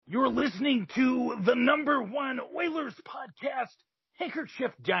You're listening to the #1 Oilers podcast,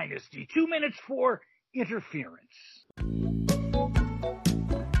 Handkerchief Dynasty. 2 minutes for interference.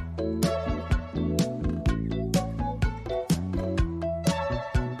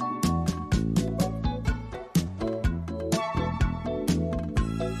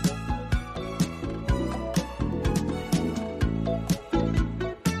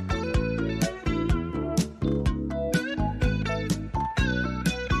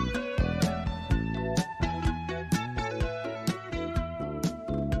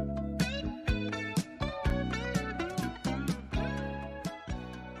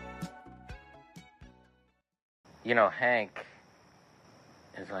 You know, Hank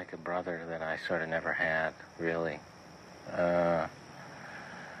is like a brother that I sort of never had, really.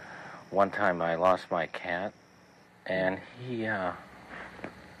 One time I lost my cat, and he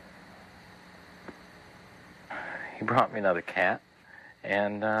brought me another cat,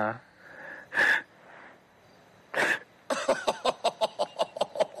 and Oh,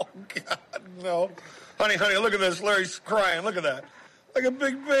 God, no. Honey, look at this. Larry's crying. Look at that. Like a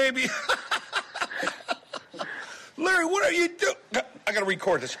big baby. Larry, what are you doing? I gotta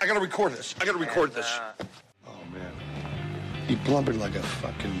record this. Oh, man. He blubbered like a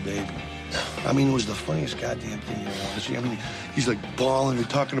fucking baby. I mean, it was the funniest goddamn thing you ever want to see. I mean, he's like bawling and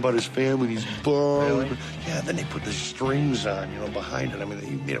talking about his family, and he's bawling. Really? Yeah, then they put the strings on, behind it. I mean,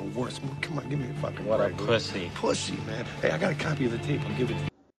 he made it worse. Come on, give me a fucking what break. a pussy. Pussy, man. Hey, I got a copy of the tape. I'll give it to you.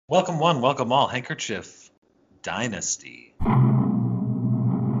 Welcome one, welcome all. Handkerchief Dynasty.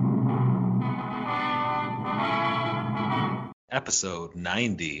 Episode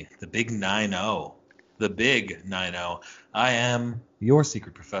 90, the big 9-0. The big 9-0. I am your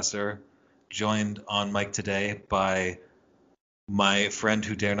secret professor, joined on mic today by my friend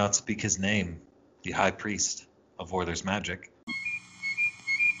who dare not speak his name, the high priest of Oilers Magic.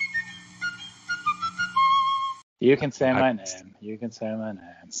 You can say my name.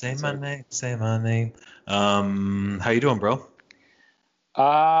 Say my name. How you doing, bro?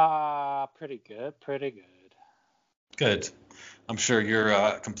 Pretty good. Good. I'm sure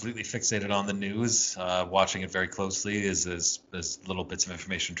you're completely fixated on the news, watching it very closely as little bits of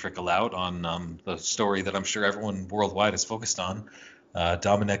information trickle out on the story that I'm sure everyone worldwide is focused on.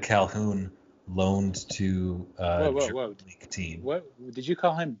 Dominic Calhoun loaned to whoa. League team. What did you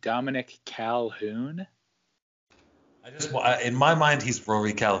call him? Dominic Calhoun? In my mind, he's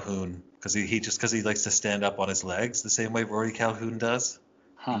Rory Calhoun because he likes to stand up on his legs the same way Rory Calhoun does.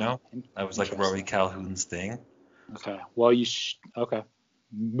 That was like Rory Calhoun's thing. Okay. Well, okay.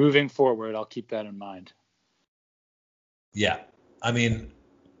 Moving forward, I'll keep that in mind. Yeah. I mean,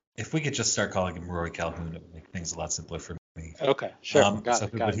 if we could just start calling him Rory Calhoun, it would make things a lot simpler for me. Okay. Sure. Got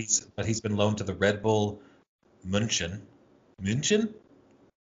it. But he's been loaned to the Red Bull München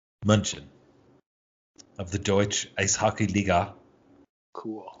of the Deutsche Eishockey Liga.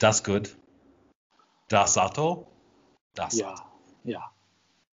 Cool. Das good. Das Auto. Yeah.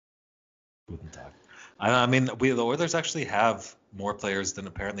 Guten Tag. I mean, the Oilers actually have more players than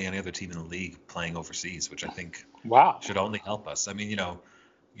apparently any other team in the league playing overseas, which I think should only help us. I mean,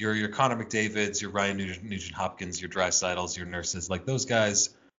 your Connor McDavids, your Ryan Nugent-Hopkins, your Draisaitl's, your Nurses, like those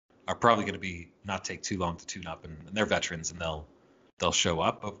guys are probably going to not take too long to tune up, and they're veterans, and they'll show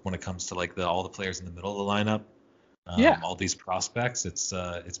up. But when it comes to like all the players in the middle of the lineup, all these prospects, it's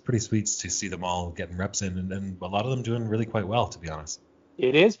pretty sweet to see them all getting reps in, and a lot of them doing really quite well, to be honest.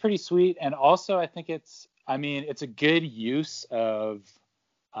 It is pretty sweet, and also I think it's a good use of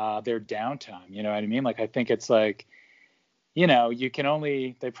their downtime. You know what I mean? Like I think it's like,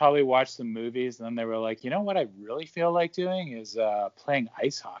 they probably watched some movies and then they were like, you know what I really feel like doing is playing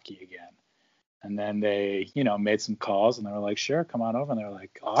ice hockey again. And then they, made some calls and they were like, sure, come on over. And they were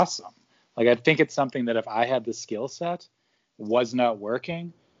like, awesome. Like I think it's something that if I had the skill set, was not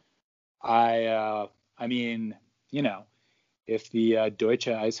working, if the Deutsche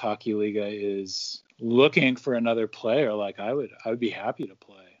Eishockey Liga is looking for another player, like I would be happy to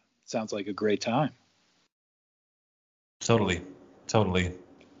play. Sounds like a great time. Totally.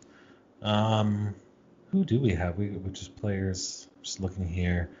 Who do we have? We just players. Just looking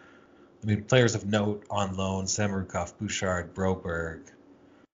here. I mean, players of note on loan: Samorukov, Bouchard, Broberg,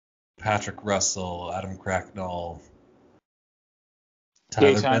 Patrick Russell, Adam Cracknell,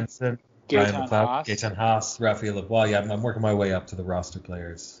 Tyler Benson. Ryan McLeod, Gaetan Haas, Raphael Lavoie. Yeah, I'm working my way up to the roster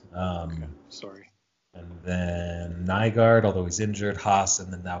players. Okay. Sorry. And then Nygaard, although he's injured, Haas,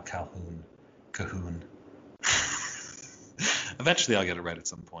 and then now Cahoon. Eventually I'll get it right at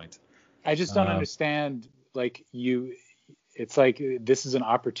some point. I just don't understand, it's like this is an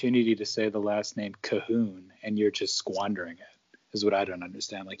opportunity to say the last name Cahoon, and you're just squandering it. is what I don't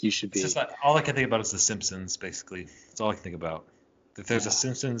understand. Like, you should be. It's just all I can think about is The Simpsons, basically. That's all I can think about. If there's a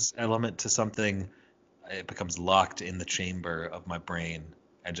Simpsons element to something, it becomes locked in the chamber of my brain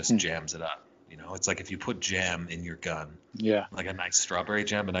and just jams it up. You know, it's like if you put jam in your gun, like a nice strawberry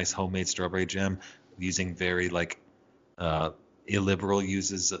jam, a nice homemade strawberry jam, using very like illiberal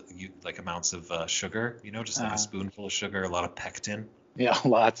uses like amounts of sugar, you know, just like a spoonful of sugar, a lot of pectin. Yeah,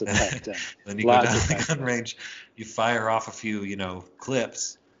 lots of pectin. Then you go down the gun range, you fire off a few, you know,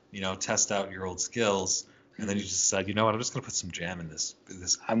 clips, you know, test out your old skills, and then you just decide, you know what, I'm just gonna put some jam in this.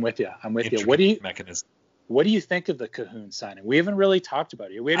 I'm with you. Mechanism. What do you think of the Cahoon signing? We haven't really talked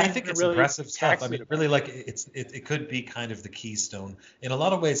about it. I think it's really impressive stuff. I mean, really, like it could be kind of the keystone. In a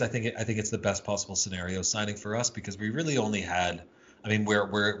lot of ways, I think it's the best possible scenario signing for us, because we really only had. I mean,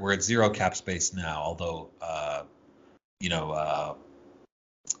 we're at zero cap space now, although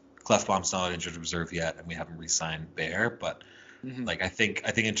Clefbaum's not on injured reserve yet, and we haven't re-signed Bear. But like I think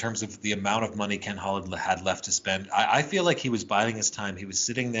in terms of the amount of money Ken Holland had left to spend, I feel like he was biding his time. He was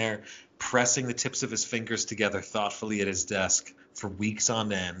sitting there, pressing the tips of his fingers together thoughtfully at his desk for weeks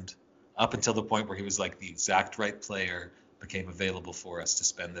on end, up until the point where he was like the exact right player became available for us to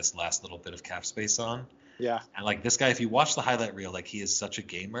spend this last little bit of cap space on. Yeah. And like this guy, if you watch the highlight reel, like he is such a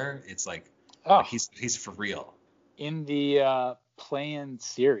gamer. It's like, he's for real. In the play-in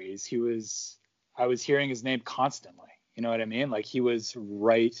series, I was hearing his name constantly. You know what I mean? Like, he was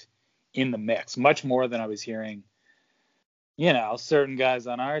right in the mix, much more than I was hearing, you know, certain guys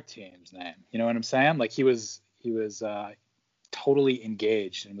on our team's name. You know what I'm saying? Like, he was totally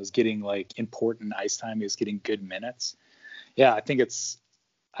engaged and was getting like important ice time. He was getting good minutes. Yeah, I think it's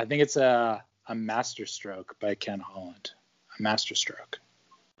a masterstroke by Ken Holland. A masterstroke.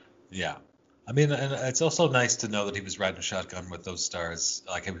 Yeah. I mean, and it's also nice to know that he was riding shotgun with those stars.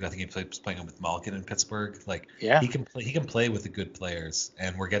 Like, I think he was playing with Malkin in Pittsburgh. Like, he can play with the good players,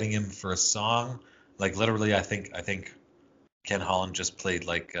 and we're getting him for a song. Like, literally, I think Ken Holland just played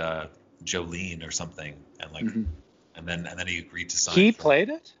like Jolene or something, and like, and then he agreed to sign. He played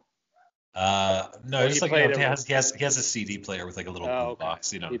it? No, it's like, you know, he has a CD player with like a little blue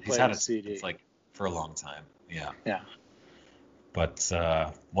box. You know, he's had a CD like for a long time. Yeah. Yeah. But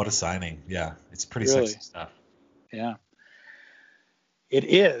what a signing. Yeah, it's pretty sexy stuff. Yeah, it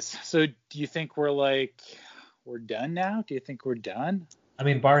is. So do you think we're done now? Do you think we're done? I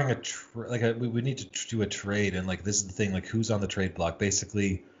mean, barring we need to do a trade, and like this is the thing, like who's on the trade block?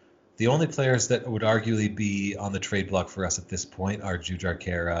 Basically, the only players that would arguably be on the trade block for us at this point are Jujhar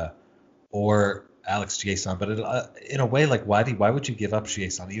Khaira or Alex Chiasson. But in a way, like why would you give up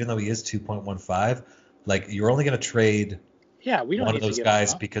Chiasson, even though he is 2.15? Like, you're only going to trade. Yeah, we don't one need of those to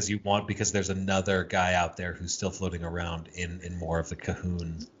guys because there's another guy out there who's still floating around in more of the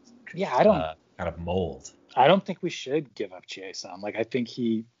Cahoon kind of mold. I don't think we should give up Chiasson. Like, I think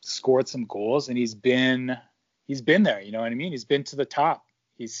he scored some goals and he's been there, you know what I mean? He's been to the top.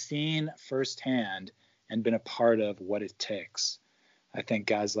 He's seen firsthand and been a part of what it takes. I think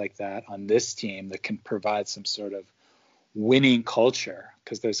guys like that on this team that can provide some sort of winning culture,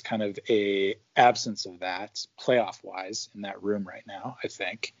 because there's kind of a absence of that playoff wise in that room right now, I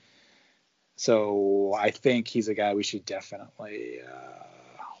think. So I think he's a guy we should definitely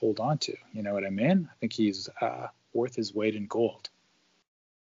hold on to. You know what I mean? I think he's worth his weight in gold.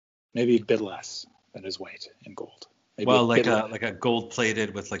 Maybe a bit less than his weight in gold. Maybe like a gold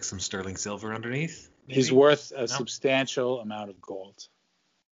plated with like some sterling silver underneath. Maybe? He's worth a substantial amount of gold.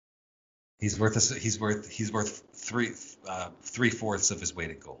 He's worth 3/4 of his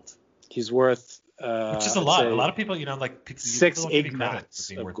weight in gold. He's worth which is a lot. A lot of people, you know, like 6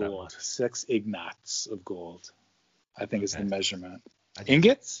 Ignats of gold. 6 Ignats of gold, I think is the measurement.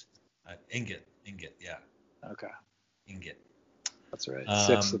 Ingots? Ingot, yeah. Okay. Ingot. That's right.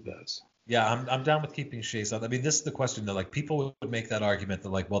 6 of those. Yeah, I'm down with keeping Chiasson. I mean, this is the question though. Like, people would make that argument that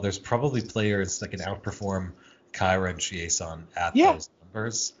like, well, there's probably players that can outperform Khaira and Chiasson at those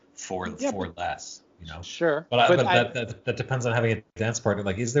numbers for less, you know. Sure. But that depends on having a dance partner.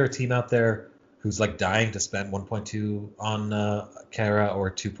 Like, is there a team out there who's like dying to spend 1.2 on Khaira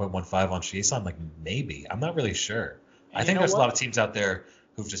or 2.15 on Chiasson? Like, maybe. I'm not really sure. I think there's a lot of teams out there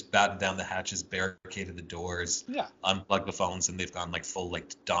who've just battened down the hatches, barricaded the doors, unplugged the phones, and they've gone like full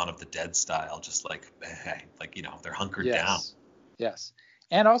like Dawn of the Dead style, just like, hey, like, you know, they're hunkered down. Yes.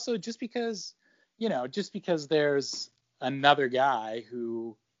 And also just because there's another guy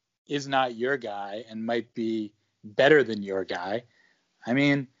who is not your guy and might be better than your guy, I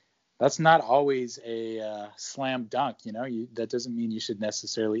mean, that's not always a slam dunk, you know. That doesn't mean you should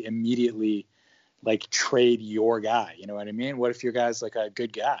necessarily immediately like trade your guy, you know what I mean? What if your guy's like a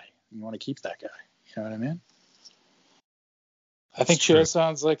good guy? You want to keep that guy, you know what I mean? I think Chie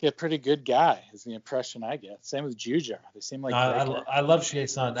sounds like a pretty good guy, is the impression I get. Same with Jujhar. They seem like I love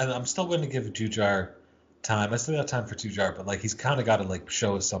Chie-Son, and I'm still going to give Jujhar time. I still got time for Jujhar, but like he's kind of got to like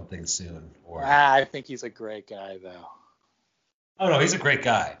show us something soon. Or I think he's a great guy though. Oh no, he's a great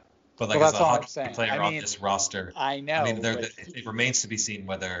guy. But like as a hockey player on this roster, I know. I mean, it remains to be seen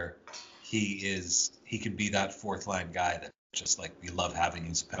whether he can be that fourth line guy that just like we love having.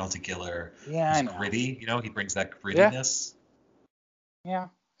 He's a penalty killer. Yeah, he's I know. Gritty. You know, he brings that grittiness. Yeah,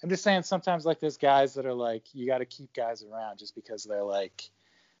 I'm just saying sometimes like there's guys that are like you got to keep guys around just because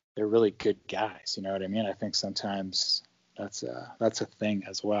they're really good guys. You know what I mean? I think sometimes that's a thing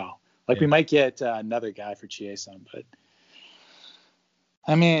as well. Like we might get another guy for Chie-Son, but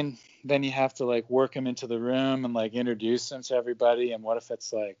I mean, then you have to like work him into the room and like introduce him to everybody. And what if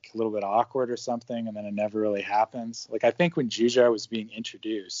it's like a little bit awkward or something, and then it never really happens? Like I think when Jujhar was being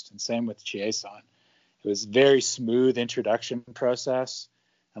introduced, and same with Chie-Son, it was very smooth introduction process,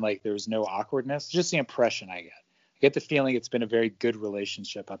 and like there was no awkwardness. Just the impression I get. I get the feeling it's been a very good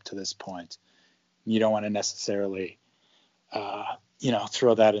relationship up to this point. You don't want to necessarily,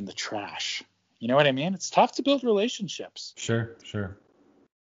 throw that in the trash. You know what I mean? It's tough to build relationships. Sure.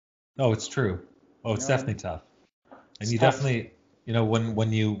 Oh, it's true. Oh, it's definitely tough. And you definitely,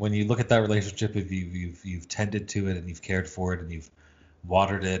 when you look at that relationship, if you've tended to it and you've cared for it and you've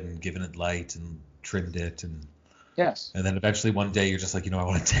watered it and given it light and trimmed it and yes, and then eventually one day you're just like, I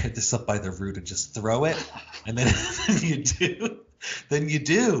want to tear this up by the root and just throw it, and then you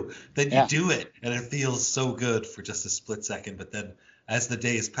do it, and it feels so good for just a split second, but then as the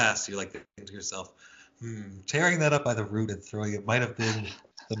days pass, you're like thinking to yourself, tearing that up by the root and throwing it might have been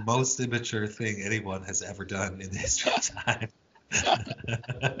the most immature thing anyone has ever done in the history of time.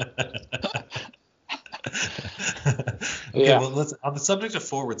 Okay, well, let's on the subject of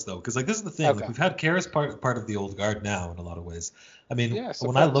forwards though, because like this is the thing. Okay. Like, we've had Khaira's part of the old guard now in a lot of ways. I mean,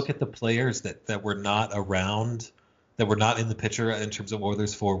 when I look at the players that were not around, that were not in the picture in terms of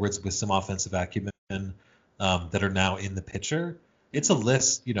Oilers forwards with some offensive acumen, that are now in the picture, it's a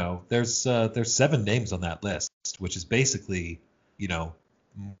list. There's 7 names on that list, which is basically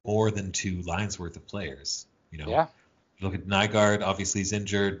more than 2 lines worth of players. You look at Nygaard, obviously he's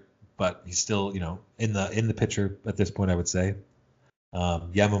injured, but he's still, in the picture at this point, I would say.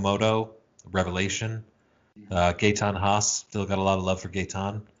 Yamamoto, revelation. Gaetan Haas, still got a lot of love for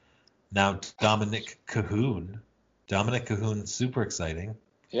Gaetan. Now Dominic Cahoon, super exciting.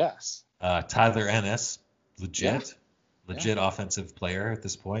 Yes. Tyler Ennis, legit offensive player at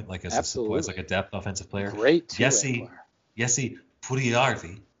this point, like as a depth offensive player. Great. Jesse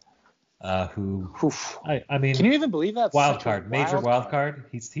Purjärvi. I mean, can you even believe that? Major wild card.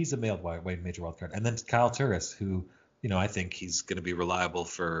 He's a major wild card. And then Kyle Turris, who, I think he's going to be reliable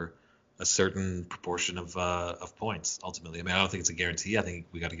for a certain proportion of points ultimately. I mean, I don't think it's a guarantee. I think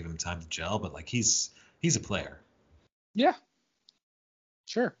we got to give him time to gel, but like he's a player. Yeah.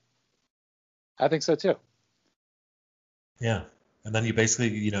 Sure. I think so too. Yeah. And then you basically,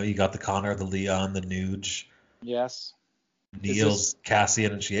 you got the Connor, the Leon, the Nuge. Yes. Niels,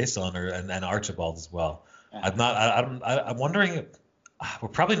 Cassian, and Chie-Son, and Archibald as well. Yeah. I'm wondering. We're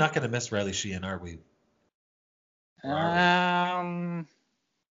probably not going to miss Riley Sheehan, are we? I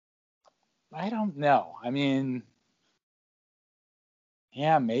don't know. I mean,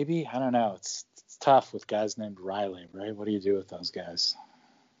 yeah, maybe. I don't know. It's tough with guys named Riley, right? What do you do with those guys?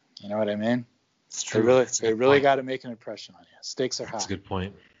 You know what I mean? It's true. They really got to make an impression on you. Stakes are high. That's a good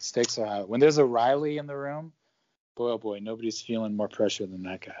point. Stakes are high. When there's a Riley in the room, boy, oh boy, nobody's feeling more pressure than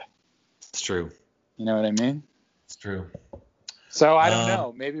that guy. It's true. You know what I mean? It's true. So I don't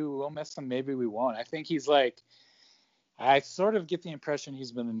know. Maybe we will miss him. Maybe we won't. I think he's like, I sort of get the impression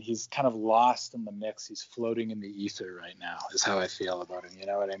he's kind of lost in the mix. He's floating in the ether right now is how I feel about him. You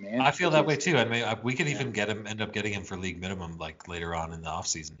know what I mean? I feel that way too. I mean, we could even end up getting him for league minimum like later on in the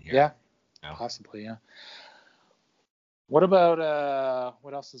offseason here. Yeah. Possibly, yeah. What about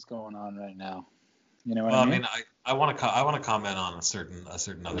what else is going on right now? You know what I mean? I want to comment on a certain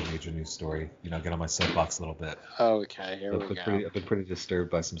other major news story. Get on my soapbox a little bit. Okay, here we go. I've been pretty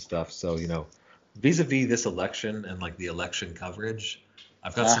disturbed by some stuff. So vis-a-vis this election and like the election coverage,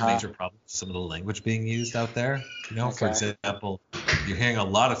 I've got some major problems with some of the language being used out there. For example, you're hearing a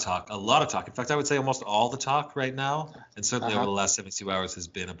lot of talk. In fact, I would say almost all the talk right now, and certainly over the last 72 hours, has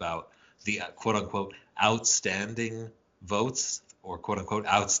been about the quote unquote outstanding votes or quote unquote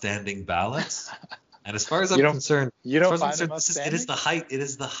outstanding ballots. And as far as I'm concerned, it is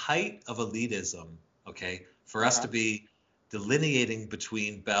the height of elitism, okay, for us to be delineating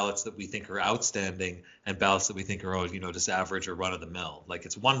between ballots that we think are outstanding and ballots that we think are, just average or run of the mill. Like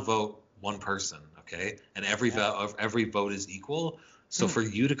it's one vote, one person, okay? And every vote is equal. So for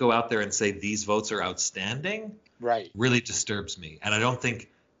you to go out there and say these votes are outstanding, right, really disturbs me. And I don't think,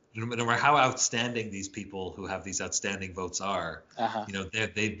 no matter how outstanding these people who have these outstanding votes are, you know,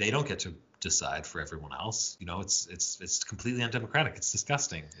 they don't get to decide for everyone else. You know, it's completely undemocratic. It's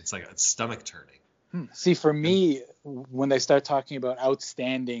disgusting. It's like it's stomach turning. See, for me, when they start talking about the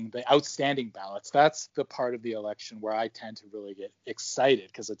outstanding ballots, that's the part of the election where I tend to really get excited,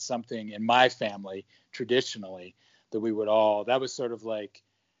 because it's something in my family traditionally that that was sort of like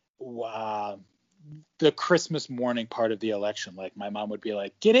the Christmas morning part of the election. Like my mom would be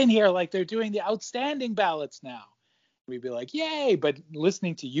like, get in here, like they're doing the outstanding ballots now. We'd be like, yay. But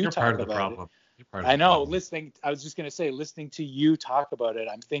listening to you talk about it, I know, I was just going to say, listening to you talk about it,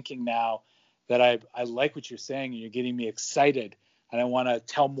 I'm thinking now that I like what you're saying, and you're getting me excited, and I want to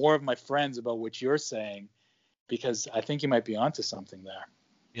tell more of my friends about what you're saying, because I think you might be onto something there.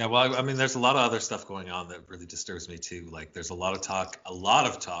 Yeah, well, I mean, there's a lot of other stuff going on that really disturbs me too. Like, there's a lot of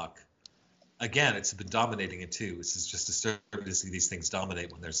talk. Again, it's been dominating it too. It's just disturbing to see these things dominate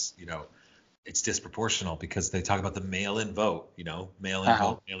when there's, you know, it's disproportional, because they talk about the mail-in vote, you know, mail-in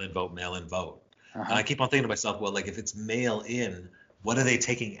vote, mail-in vote, mail-in vote. And I keep on thinking to myself, well, like, if it's mail-in, what are they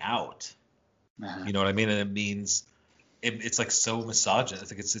taking out? You know what I mean? And it means it's like so misogynist. I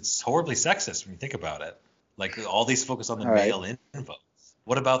think it's horribly sexist when you think about it. Like, all these focus on the mail-in votes.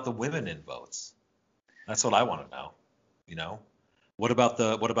 What about the women in votes? That's what I want to know. You know, what about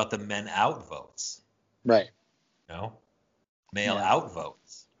the men out votes? Right. You know, mail out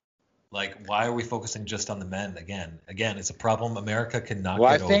votes. Like, why are we focusing just on the men again? Again, it's a problem America cannot get over.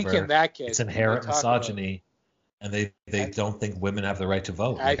 Well, I think in that case, it's inherent misogyny. And they don't think women have the right to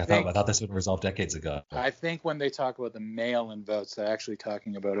vote. Like, I thought this had been resolved decades ago. I think when they talk about the mail-in votes, they're actually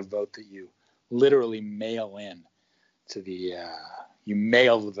talking about a vote that you literally mail in to the you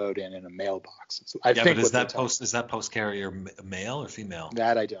mail the vote in a mailbox. So I think is that post carrier male or female?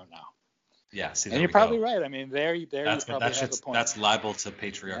 That I don't know. Yeah, see, and you're probably right. I mean, there you probably have a point. That's liable to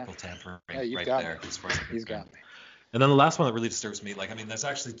patriarchal tampering right there. He's got me. And then the last one that really disturbs me, like, I mean, there's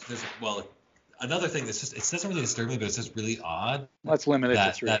another thing that's just, it doesn't really disturb me, but it's just really odd. Let's limit it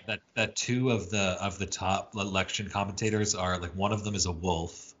to 3. That 2 of the top election commentators are, like, one of them is a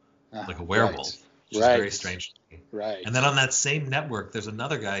wolf, like a werewolf, which is very strange. Right. And then on that same network, there's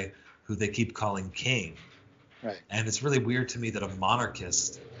another guy who they keep calling king. Right. And it's really weird to me that a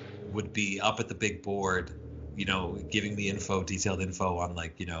monarchist would be up at the big board, you know, giving me detailed info on,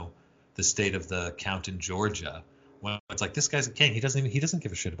 like, you know, the state of the count in Georgia. When it's like, this guy's a king. He doesn't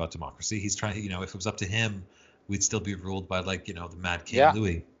give a shit about democracy. He's trying, you know, if it was up to him, we'd still be ruled by, like, you know, the Mad King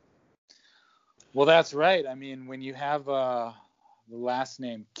Louis. Well, that's right. I mean, when you have the last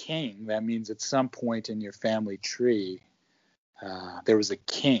name King, that means at some point in your family tree, there was a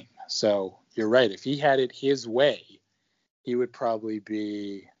king. So you're right. If he had it his way, he would probably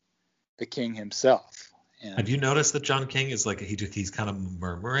be the king himself. And have you noticed that John King is like, he's kind of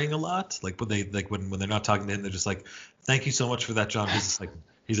murmuring a lot? Like, when they're not talking to him, they're just like, thank you so much for that, John. He's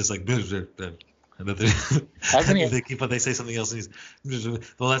just like and then they say something else, and he's,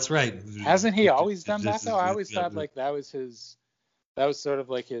 well, that's right. Hasn't he always done that though? I always thought like that was sort of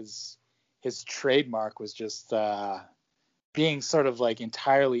like his trademark, was just being sort of like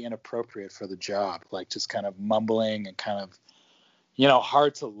entirely inappropriate for the job, like just kind of mumbling and kind of, you know,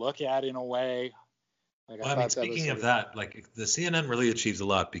 hard to look at in a way. Like, well, I mean, speaking of that, like, the CNN really achieves a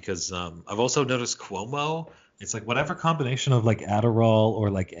lot, because I've also noticed Cuomo. It's like whatever combination of, like, Adderall or,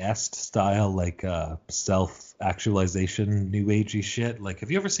 like, Est style, like, self-actualization, new agey shit. Like,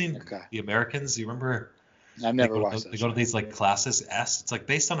 have you ever seen The Americans? You remember? I've never watched it. They go to these, like, classes. Est. It's like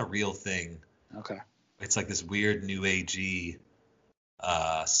based on a real thing. Okay. It's like this weird new agey,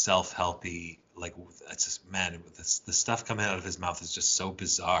 self-helpy, like, it's just, man, the stuff coming out of his mouth is just so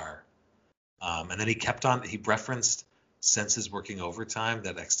bizarre. And then he referenced Senses Working Overtime,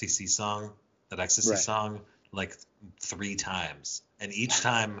 that ecstasy song, like 3 times. And each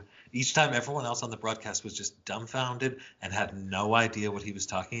time everyone else on the broadcast was just dumbfounded and had no idea what he was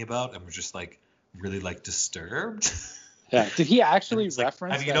talking about, and were just, like, really, like, disturbed. Yeah. Did he actually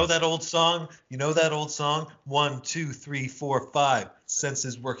reference that? You know that old song? 1, 2, 3, 4, 5.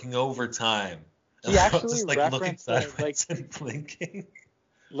 Senses Working Overtime. He actually just, like, referenced looking sideways and blinking.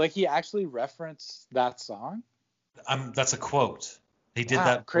 Like, he actually referenced that song? That's a quote. He did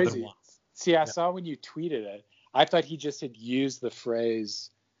that crazy. More than once. See, I saw when you tweeted it. I thought he just had used the phrase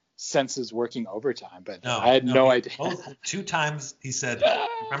 "senses working overtime," but I had no idea. 2 times he said,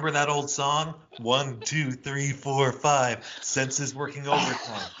 "Remember that old song? 1, 2, 3, 4, 5. Senses working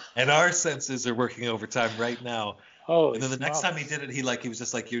overtime, and our senses are working overtime right now." Oh. And then the next time he did it, he was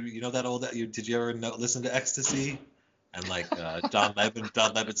just like, you know that old, did you ever listen to Ecstasy? And like Don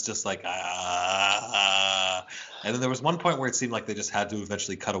Levin's just like, ah. And then there was one point where it seemed like they just had to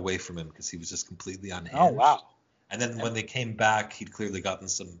eventually cut away from him because he was just completely unhinged. Oh, wow. And then when they came back, he'd clearly gotten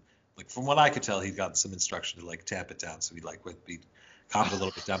some, like from what I could tell, he'd gotten some instruction to like tamp it down. So he'd calm it a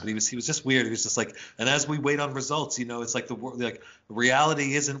little bit down. But he was just weird. He was just like, and as we wait on results, it's like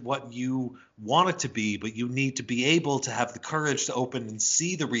reality isn't what you want it to be, but you need to be able to have the courage to open and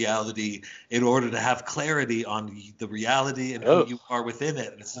see the reality in order to have clarity on the reality and who you are within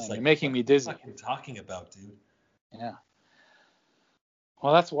it. And it's just like, you're making me dizzy. What are you talking about, dude? Yeah.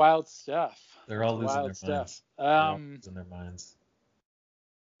 Well, that's wild stuff. They're all losing their minds. Losing their minds.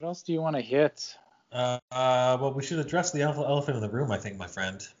 What else do you want to hit? Well, we should address the elephant in the room, I think, my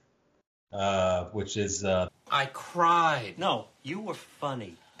friend. Which is... I cried. No, you were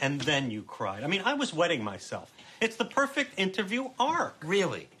funny. And then you cried. I mean, I was wetting myself. It's the perfect interview arc.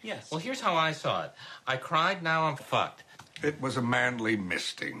 Really? Yes. Well, here's how I saw it. I cried, now I'm fucked. It was a manly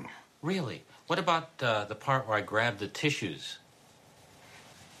misting. Really? What about the part where I grabbed the tissues?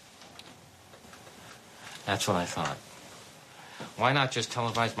 That's what I thought. Why not just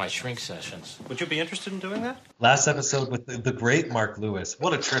televise my shrink sessions? Would you be interested in doing that? Last episode with the great Mark Lewis.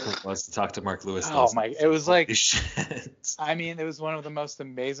 What a trip it was to talk to Mark Lewis. Oh my! It was like, I mean, it was one of the most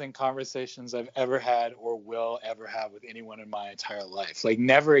amazing conversations I've ever had or will ever have with anyone in my entire life. Like,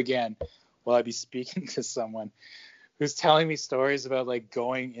 never again will I be speaking to someone who's telling me stories about like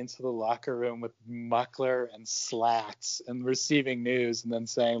going into the locker room with muckler and slacks and receiving news and then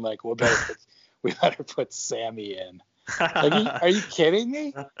saying like, we better put Sammy in. Are you kidding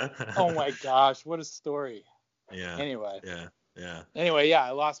me? Oh my gosh, what a story. Yeah. Anyway. Yeah. Anyway, yeah,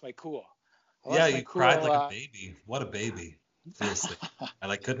 I lost my cool. You cried like a baby. What a baby. Seriously.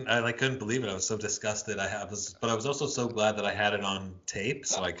 I couldn't believe it. I was so disgusted. But I was also so glad that I had it on tape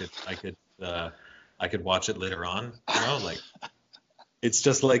so I could watch it later on. It's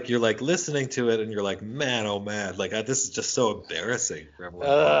just like you're like listening to it and you're like, man, oh man, like this is just so embarrassing for everyone.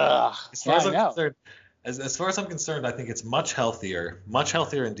 As far as I'm concerned, I think it's much healthier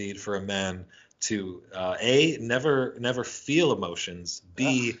indeed for a man to A, never feel emotions,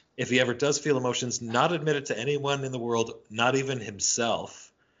 B, if he ever does feel emotions, not admit it to anyone in the world, not even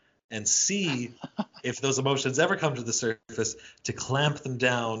himself, and C, if those emotions ever come to the surface, to clamp them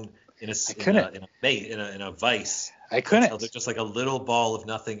down in a vice. I couldn't. Until they're just like a little ball of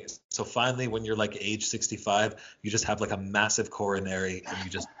nothing. So finally, when you're like age 65, you just have like a massive coronary and you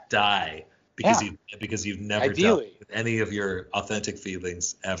just die because you've never dealt with any of your authentic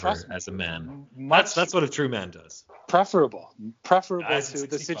feelings ever as a man. That's what a true man does. Preferable to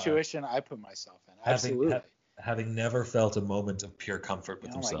the situation I put myself in. Absolutely. Having never felt a moment of pure comfort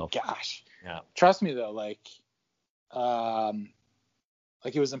with himself. Oh my gosh. Yeah. Trust me though, like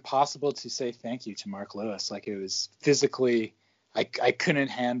it was impossible to say thank you to Mark Lewis. Like it was physically, I couldn't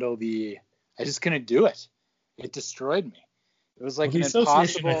handle I just couldn't do it. It destroyed me. It was like an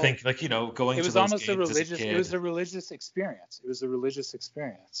impossible. I think, going. It was almost a religious. It was a religious experience.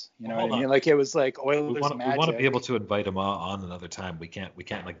 You know what I mean? Like it was like Oilers magic. We want to be able to invite him on another time. We can't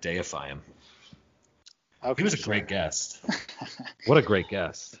like deify him. Okay, he was a great guest. What a great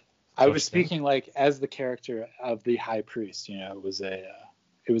guest. I was speaking like as the character of the high priest.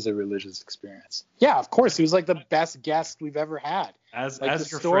 It was a religious experience. Yeah, of course, he was like the best guest we've ever had. As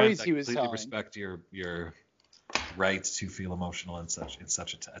your stories friend, he was telling. Respect your right to feel emotional at such a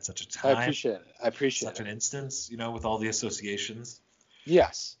time. I appreciate it. Such an instance, with all the associations.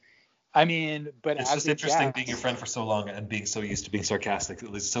 Yes. I mean, but it's just interesting being your friend for so long and being so used to being sarcastic. It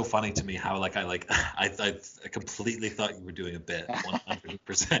was so funny to me how I completely thought you were doing a bit.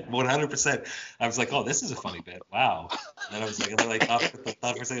 100%. I was like, oh, this is a funny bit. Wow. And then I was like,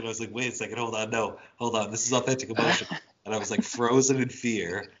 thought for a second, I was like, wait a second, hold on, this is authentic emotion. And I was like frozen in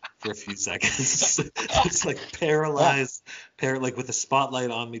fear for a few seconds. It's like paralyzed, like with the spotlight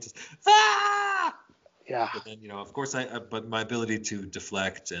on me, just ah. Yeah. But then, of course, but my ability to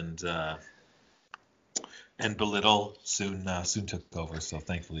deflect and belittle soon took over. So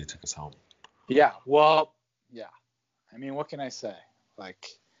thankfully, it took us home. Yeah. Well, yeah. I mean, what can I say? Like,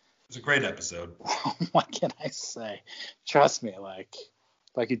 it was a great episode. What can I say? Trust me. Like,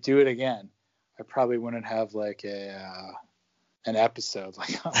 if I could do it again, I probably wouldn't have like an episode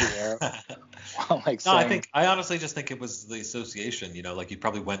like on the air. I honestly just think it was the association. Like you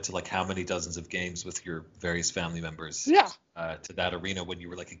probably went to like how many dozens of games with your various family members. Yeah. To that arena when you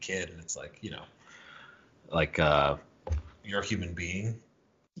were like a kid, and it's like you're a human being.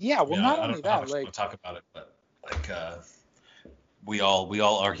 Yeah. Well, not only that. I don't want to talk about it, but we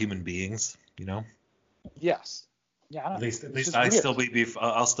all are human beings. Yes. Yeah, at least I'll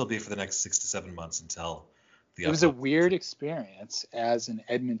still be for the next 6 to 7 months until the. It was a weird experience as an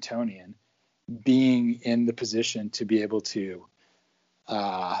Edmontonian, being in the position to be able to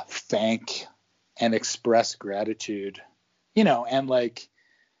thank and express gratitude, and like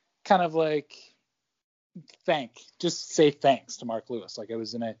kind of like just say thanks to Mark Lewis. Like I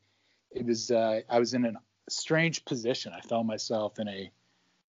was in a strange position. I felt myself it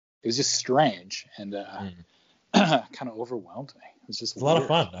was just strange and kind of overwhelmed me. It was just a lot of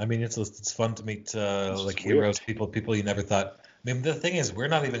fun. I mean, it's fun to meet like heroes, people you never thought. I mean, the thing is, we're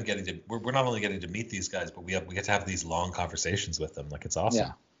not only getting to meet these guys, but we get to have these long conversations with them. Like, it's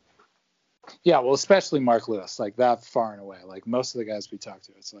awesome. Yeah. Well, especially Mark Lewis, like that far and away. Like most of the guys we talk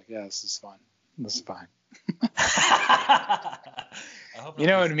to, it's like, yeah, this is fun. This is fine. You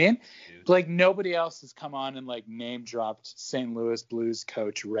know what I mean? Dude. Like nobody else has come on and like name dropped St. Louis Blues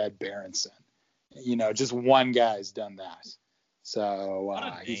coach Red Berenson. Just one guy's done that. So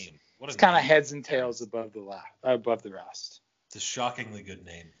it's kind of heads and tails above the rest. It's a shockingly good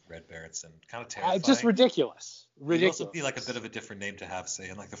name, Red Berenson. Kind of terrifying. Just ridiculous. It would also be like a bit of a different name to have, say,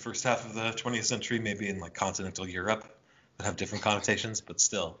 in like the first half of the 20th century, maybe in like continental Europe, that have different connotations, but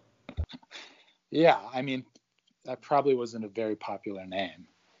still. Yeah, I mean, that probably wasn't a very popular name.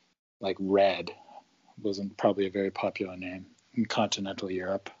 Like Red wasn't probably a very popular name in continental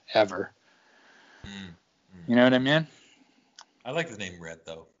Europe ever. You know what I mean? I like the name Red,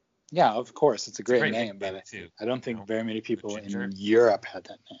 though. Yeah, of course. It's a great name, but I don't think very many people in Europe had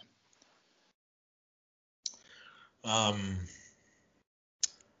that name.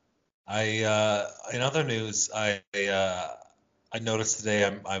 In other news, I noticed today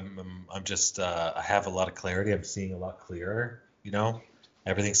I'm just I have a lot of clarity. I'm seeing a lot clearer.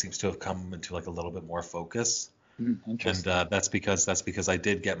 Everything seems to have come into like a little bit more focus. Interesting. And that's because I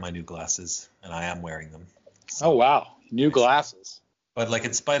did get my new glasses and I am wearing them. So, oh wow, new glasses. But like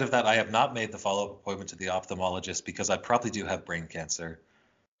in spite of that, I have not made the follow-up appointment to the ophthalmologist because I probably do have brain cancer.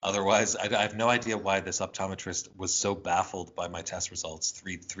 Otherwise, I have no idea why this optometrist was so baffled by my test results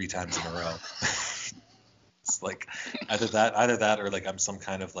three times in a row. It's like either that or like I'm some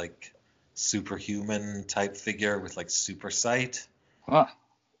kind of like superhuman type figure with like super sight. Huh.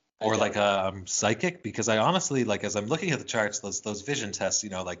 Or like I'm psychic, because I honestly, like, as I'm looking at the charts, those vision tests,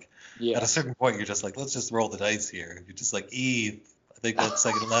 at a certain point, you're just like, let's just roll the dice here. You're just like, E, I think that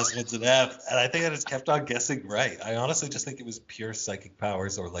second last one's an F. And I think I just kept on guessing right. I honestly just think it was pure psychic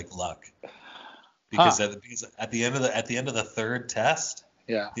powers or like luck. Because at the end of the third test,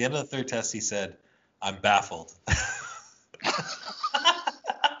 he said, I'm baffled.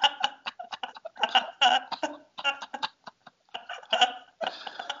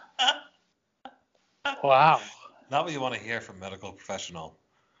 Wow. Not what you want to hear from a medical professional.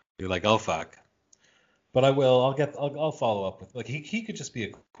 You're like, oh fuck. But I will. I'll follow up with. Like he could just be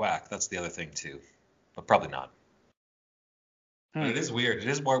a quack. That's the other thing too. But probably not. But it is weird. It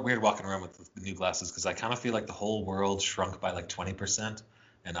is more weird walking around with the new glasses because I kind of feel like the whole world shrunk by like 20%,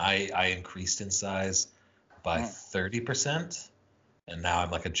 and I increased in size by 30%, and now I'm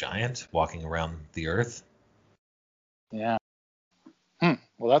like a giant walking around the earth. Yeah.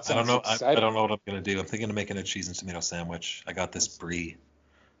 Well, that's I don't know. I don't know what I'm gonna do. I'm thinking of making a cheese and tomato sandwich. I got this brie.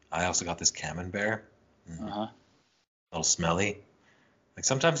 I also got this camembert. A little smelly. Like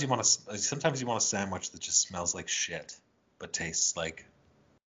sometimes you want a sandwich that just smells like shit, but tastes like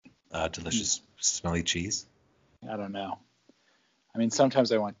delicious, smelly cheese. I don't know. I mean,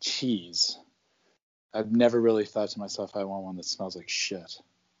 sometimes I want cheese. I've never really thought to myself, I want one that smells like shit.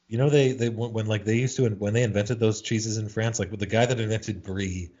 When they invented those cheeses in France, like with the guy that invented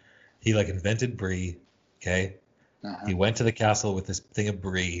brie, he like invented brie, okay? He went to the castle with this thing of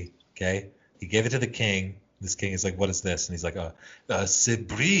brie, okay? He gave it to the king. This king is like, what is this? And he's like, c'est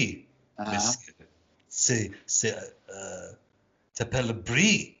brie. C'est t'appelle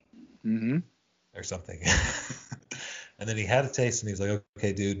brie. Or something. And then he had a taste and he was like,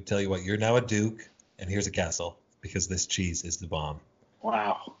 okay, dude, tell you what, you're now a duke and here's a castle because this cheese is the bomb.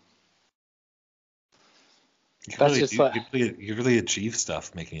 Wow. You really achieved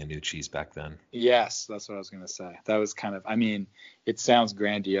stuff making a new cheese back then. Yes, that's what I was going to say. That was kind of, I mean, it sounds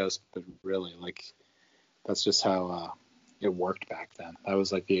grandiose, but really, like, that's just how it worked back then. That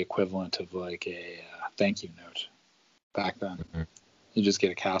was like the equivalent of like a thank you note back then. You just get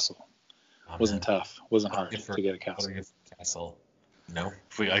a castle. Wasn't tough. Wasn't hard to get a castle.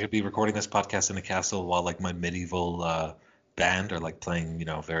 I could be recording this podcast in a castle while like my medieval band are like playing,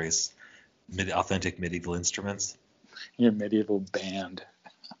 various authentic medieval instruments. Your medieval band.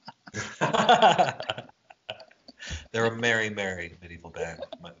 They're a merry medieval band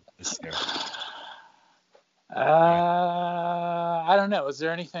this year. I don't know. Is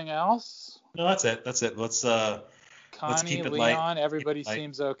there anything else? No, that's it. Let's keep it Leon, light. everybody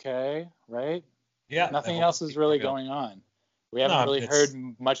seems okay, right? Yeah. Nothing else is really going on. We haven't really heard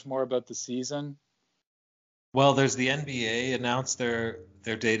much more about the season. Well, there's the NBA announced their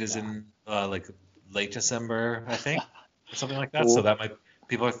date is in like late December, I think, or something like that. Cool. So that might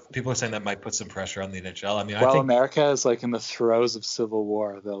people are saying that might put some pressure on the NHL. I mean, I think America is like in the throes of civil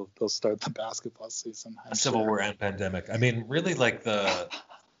war. They'll start the basketball season. Civil war and pandemic. I mean, really, like I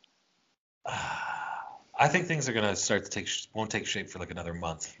think things are gonna start to won't take shape for like another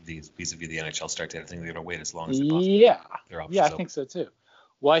month. Vis-a-vis the NHL start date. I think they're gonna wait as long as they possibly. Yeah, I think so too.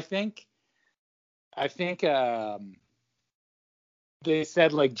 Well, I think they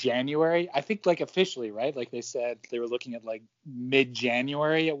said like January. I think like officially, right? Like they said they were looking at like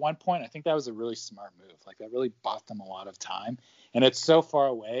mid-January at one point. I think that was a really smart move. Like that really bought them a lot of time. And it's so far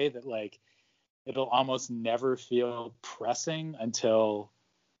away that like it'll almost never feel pressing until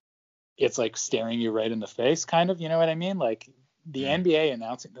it's like staring you right in the face, kind of. You know what I mean? Like the NBA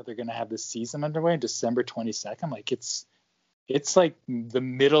announcing that they're going to have this season underway December 22nd. Like it's like the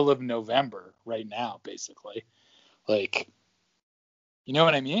middle of November right now, basically. Like, you know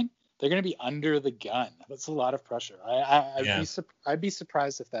what I mean? They're going to be under the gun. That's a lot of pressure. I'd be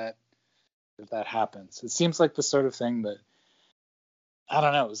surprised if that happens. It seems like the sort of thing that, I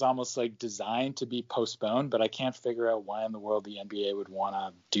don't know, it was almost like designed to be postponed, but I can't figure out why in the world the NBA would want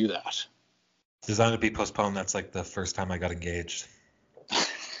to do that. Designed to be postponed. That's like the first time I got engaged.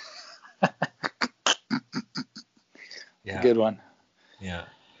 Yeah. Good one. Yeah.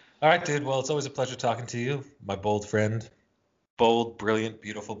 All right, dude. Well, it's always a pleasure talking to you, my bold friend. Bold, brilliant,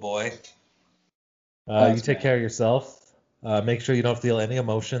 beautiful boy. You take care of yourself. Make sure you don't feel any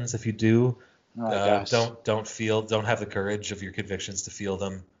emotions. If you do, don't have the courage of your convictions to feel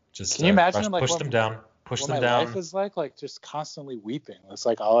them. Just can you imagine push them down. Push them down. My life is like just constantly weeping. That's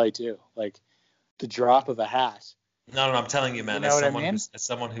like all I do. Like the drop of a hat. No, I'm telling you, man. You know as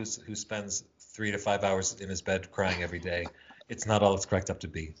someone who spends 3 to 5 hours in his bed crying every day, it's not all it's cracked up to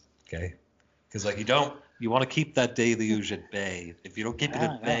be. Okay. Because like you want to keep that deluge at bay. If you don't keep it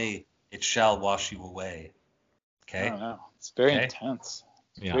at bay, it shall wash you away. Okay. I don't know. It's very intense.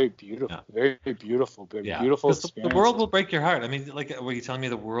 It's very beautiful. Yeah. Very, very beautiful. Very beautiful experience. The world will break your heart. I mean, like, were you telling me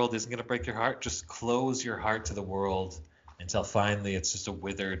the world isn't going to break your heart? Just close your heart to the world until finally it's just a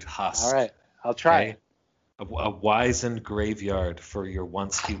withered husk. All right. I'll try. Okay? A wizened graveyard for your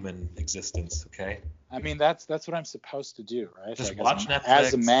once human existence. Okay. I mean, that's what I'm supposed to do, right? Just like watch Netflix.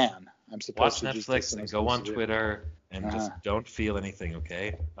 As a man, I'm supposed to watch Netflix and go on Twitter and just don't feel anything,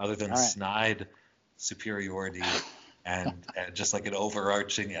 okay? Other than snide superiority and just like an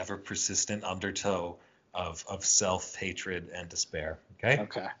overarching, ever persistent undertow of self-hatred and despair. Okay.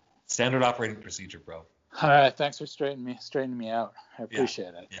 Okay. Standard operating procedure, bro. All right. Thanks for straightening me out. I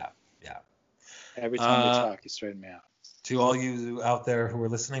appreciate it. Yeah. Every time we talk, you straighten me out. To all you out there who are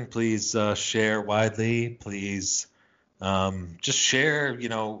listening, please share widely. Please just share,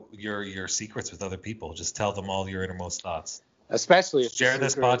 your secrets with other people. Just tell them all your innermost thoughts. Especially if share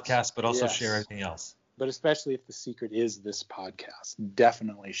this podcast, but also share everything else. But especially if the secret is this podcast,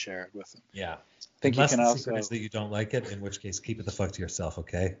 definitely share it with them. Yeah. Unless the secret is that you don't like it, in which case keep it the fuck to yourself,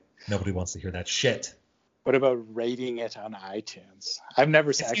 okay? Nobody wants to hear that shit. What about rating it on iTunes? I've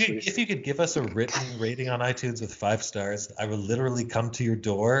never actually. If you could give us a written rating on iTunes with 5 stars, I will literally come to your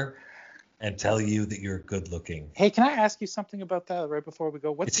door and tell you that you're good looking. Hey, can I ask you something about that right before we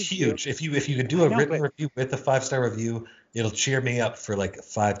go? It's huge. If you can do a written review with a 5-star review, it'll cheer me up for like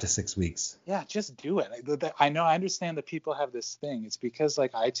 5 to 6 weeks. Yeah, just do it. I understand that people have this thing. It's because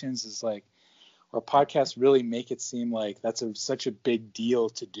like iTunes is like, or podcasts really make it seem like that's such a big deal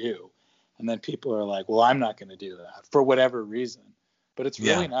to do. And then people are like, well, I'm not going to do that for whatever reason. But it's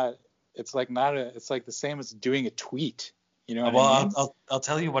really not. It's like it's like the same as doing a tweet. You know what I mean? I'll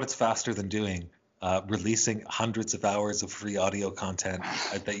tell you what it's faster than doing. Releasing hundreds of hours of free audio content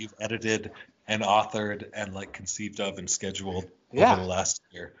that you've edited and authored and like conceived of and scheduled over the last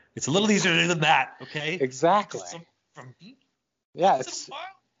year. It's a little easier than that. Okay. Exactly.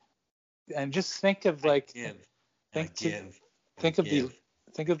 And just think of like. Think of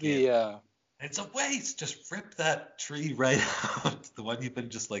the. It's a waste. Just rip that tree right out. The one you've been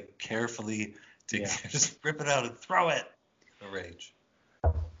just like carefully digging. Just rip it out and throw it. The rage.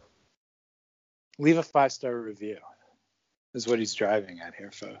 Leave a 5-star review. Is what he's driving at here,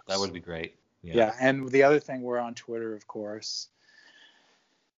 folks. That would be great. Yeah. And the other thing, we're on Twitter, of course.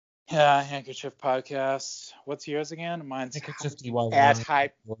 Yeah, Handkerchief Podcast. What's yours again? Mine's at High.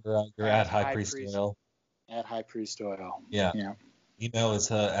 You're at High Priest Oil. At High Priest Oil. Yeah. email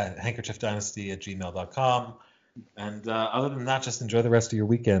is at handkerchiefdynasty@gmail.com. And other than that, just enjoy the rest of your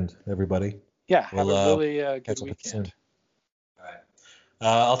weekend, everybody. Yeah, have a really good weekend. All right.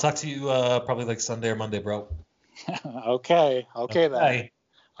 I'll talk to you probably like Sunday or Monday, bro. Okay then. All right.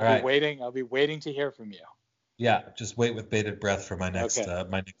 I'll be waiting to hear from you. Yeah, just wait with bated breath for my next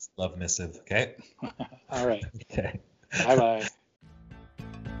love missive, okay? All right. Okay. Bye-bye.